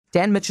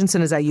Dan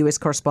Mitchinson is our US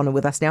correspondent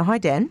with us now. Hi,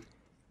 Dan.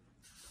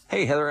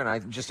 Hey, Heather,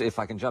 and if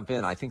I can jump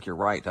in, I think you're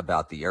right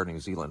about the Air New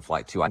Zealand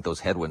flight, too. I think those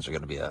headwinds are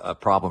going to be a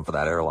problem for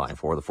that airline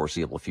for the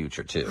foreseeable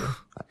future, too.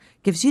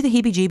 Gives you the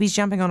heebie-jeebies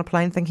jumping on a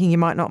plane thinking you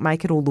might not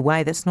make it all the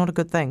way. That's not a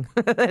good thing.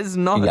 It's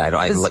not.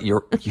 Yeah,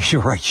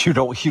 you're right. You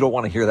don't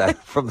want to hear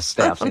that from the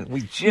staff.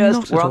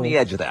 We're on the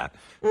edge of that.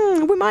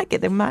 We might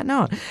get there, we might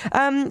not.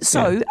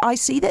 I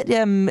see that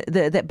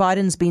that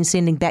Biden's been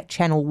sending back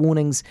channel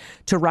warnings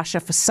to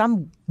Russia for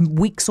some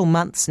weeks or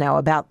months now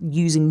about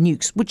using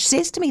nukes, which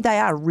says to me they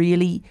are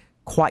really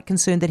quite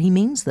concerned that he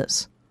means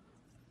this.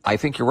 I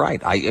think you're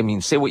right. I mean,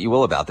 say what you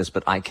will about this,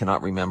 but I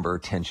cannot remember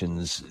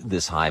tensions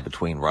this high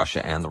between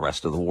Russia and the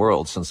rest of the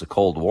world since the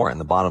Cold War. And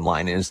the bottom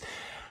line is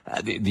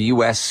the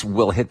U.S.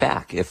 will hit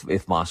back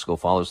if Moscow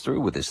follows through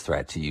with this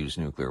threat to use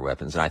nuclear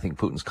weapons. And I think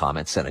Putin's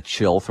comments sent a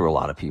chill through a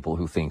lot of people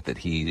who think that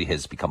he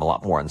has become a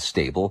lot more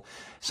unstable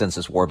since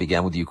this war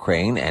began with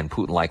Ukraine. And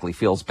Putin likely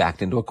feels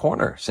backed into a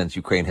corner since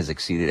Ukraine has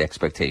exceeded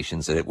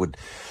expectations that it would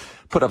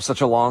put up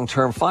such a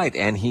long-term fight.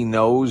 And he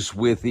knows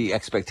with the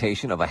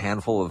expectation of a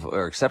handful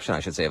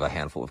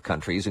of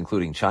countries,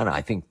 including China,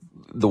 I think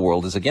the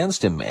world is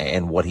against him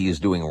and what he is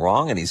doing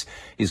wrong. And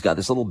he's got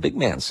this little big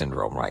man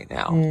syndrome right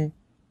now. Mm.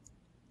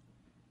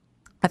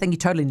 I think you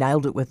totally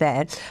nailed it with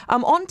that.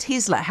 On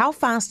Tesla, how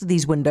fast are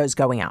these windows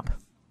going up?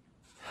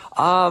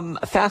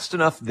 Fast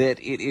enough that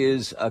it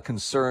is a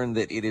concern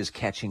that it is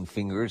catching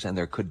fingers and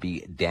there could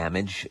be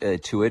damage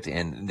to it.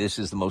 And this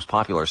is the most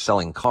popular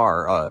selling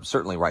car,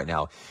 certainly right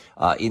now,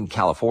 in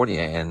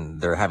California.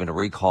 And they're having to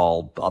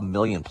recall 1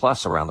 million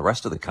plus around the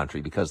rest of the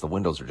country because the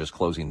windows are just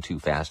closing too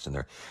fast and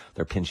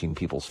they're pinching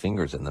people's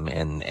fingers in them.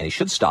 And it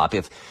should stop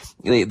if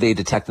they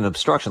detect an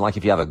obstruction. Like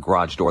if you have a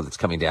garage door that's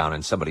coming down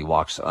and somebody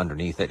walks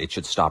underneath it, it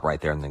should stop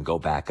right there and then go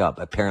back up.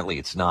 Apparently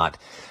it's not.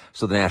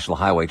 So the National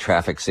Highway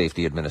Traffic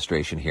Safety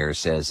Administration here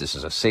says this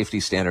is a safety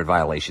standard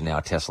violation now.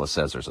 Tesla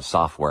says there's a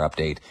software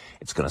update.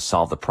 It's going to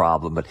solve the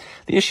problem. But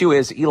the issue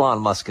is Elon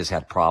Musk has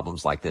had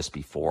problems like this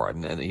before.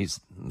 And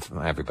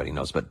everybody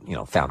knows, but,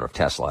 founder of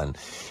Tesla. And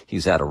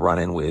he's had a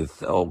run-in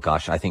with,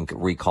 I think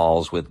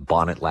recalls with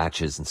bonnet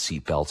latches and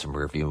seat belts and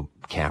rear view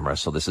cameras.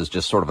 So this is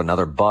just sort of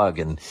another bug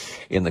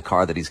in the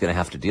car that he's going to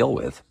have to deal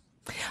with.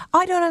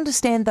 I don't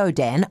understand though,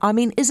 Dan. I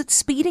mean, is it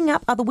speeding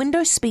up? Are the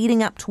windows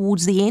speeding up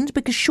towards the end?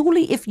 Because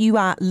surely if you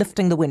are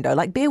lifting the window,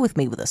 bear with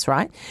me with this,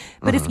 right?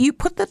 But if you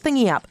put the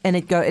thingy up and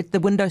the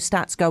window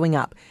starts going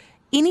up,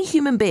 any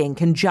human being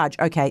can judge,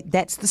 okay,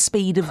 that's the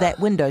speed of that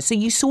window. So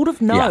you sort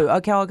of know,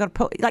 okay, I've got to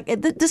put,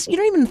 this, you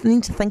don't even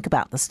need to think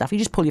about this stuff. You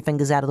just pull your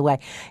fingers out of the way.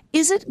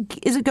 Is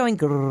it going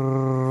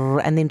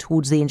grrr, and then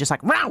towards the end just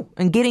like, wow,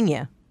 and getting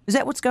you? Is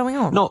that what's going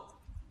on?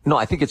 No,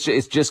 I think it's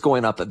just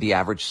going up at the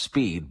average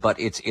speed, but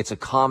it's a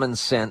common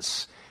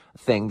sense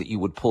thing that you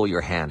would pull your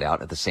hand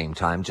out at the same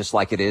time, just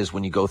like it is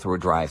when you go through a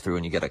drive-through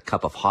and you get a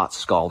cup of hot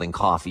scalding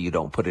coffee. You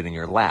don't put it in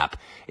your lap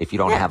if you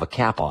don't have a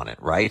cap on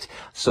it, right?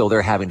 So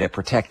they're having to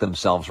protect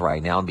themselves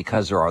right now, and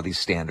because there are these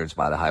standards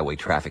by the Highway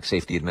Traffic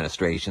Safety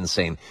Administration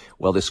saying,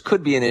 well, this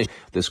could be an issue,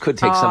 this could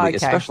take somebody,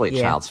 especially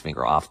a child's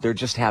finger off. They're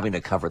just having to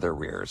cover their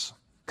rears.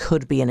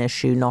 Could be an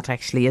issue, not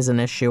actually is an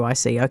issue. I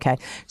see. Okay.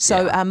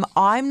 So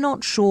I'm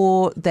not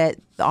sure that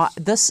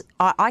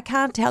I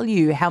can't tell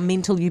you how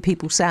mental you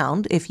people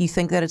sound if you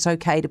think that it's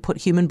okay to put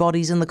human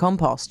bodies in the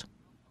compost.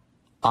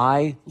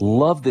 I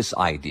love this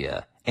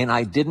idea. And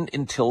I didn't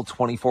until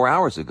 24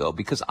 hours ago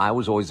because I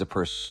was always a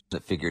person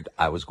that figured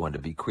I was going to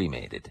be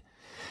cremated.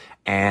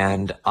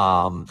 And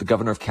the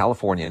governor of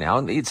California now,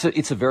 and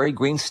it's a very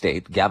green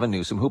state, Gavin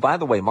Newsom, who, by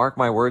the way, mark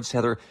my words,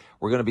 Heather,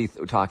 we're going to be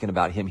talking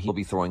about him. He'll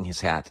be throwing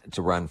his hat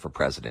to run for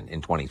president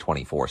in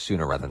 2024,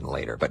 sooner rather than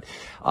later. But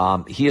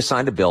he has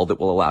signed a bill that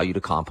will allow you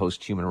to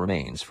compost human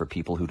remains for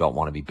people who don't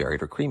want to be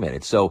buried or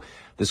cremated. So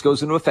this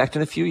goes into effect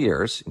in a few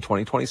years, in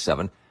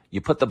 2027.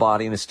 You put the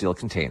body in a steel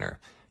container.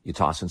 You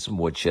toss in some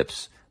wood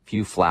chips, a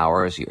few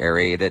flowers, you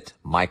aerate it,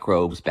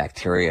 microbes,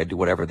 bacteria, do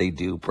whatever they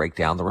do, break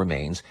down the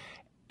remains.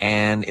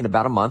 And in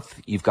about a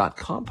month, you've got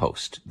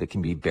compost that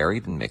can be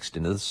buried and mixed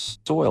into the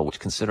soil, which,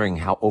 considering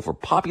how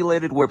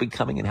overpopulated we're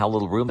becoming and how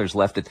little room there's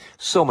left at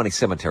so many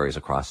cemeteries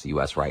across the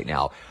U.S. right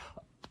now,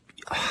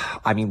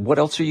 I mean, what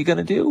else are you going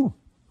to do?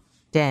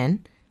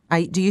 Dan, are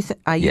you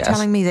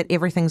telling me that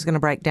everything's going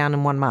to break down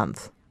in 1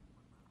 month?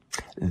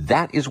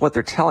 That is what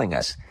they're telling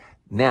us.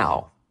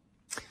 Now,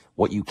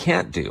 what you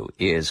can't do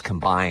is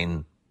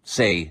combine,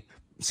 say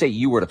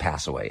you were to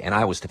pass away and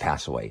I was to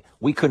pass away.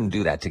 We couldn't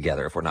do that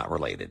together if we're not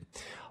related.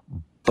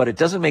 But it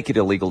doesn't make it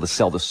illegal to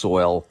sell the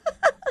soil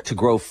to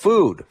grow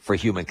food for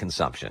human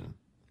consumption.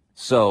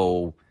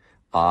 So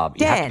you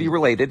have to be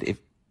related.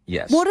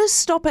 Yes. What is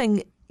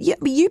stopping?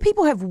 You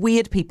people have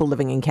weird people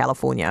living in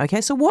California,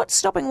 okay? So what's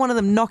stopping one of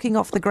them knocking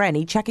off the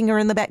granny, chucking her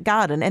in the back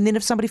garden, and then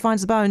if somebody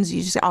finds the bones,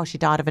 you just say, oh, she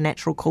died of a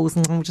natural cause,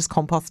 and I'm just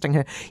composting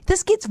her.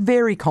 This gets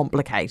very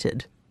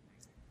complicated.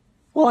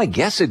 Well, I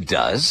guess it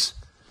does.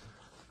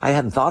 I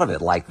hadn't thought of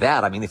it like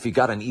that. I mean, if you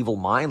got an evil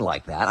mind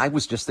like that, I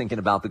was just thinking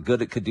about the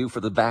good it could do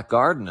for the back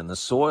garden and the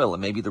soil and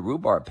maybe the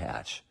rhubarb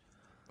patch.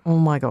 Oh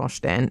my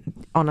gosh, Dan.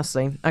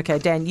 Honestly. Okay,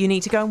 Dan, you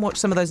need to go and watch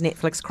some of those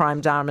Netflix crime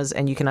dramas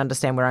and you can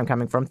understand where I'm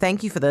coming from.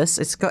 Thank you for this.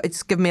 It's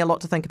given me a lot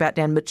to think about.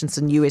 Dan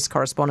Mitchinson, US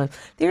correspondent.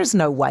 There is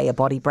no way a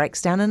body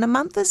breaks down in a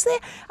month, is there?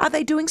 Are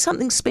they doing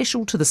something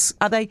special to this?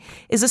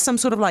 Is this some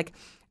sort of like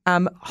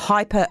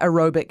hyper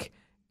aerobic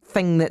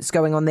thing that's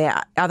going on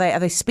there? Are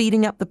they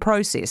speeding up the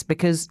process?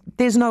 Because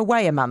there's no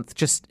way a month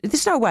is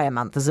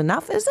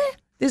enough, is there?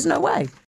 There's no way.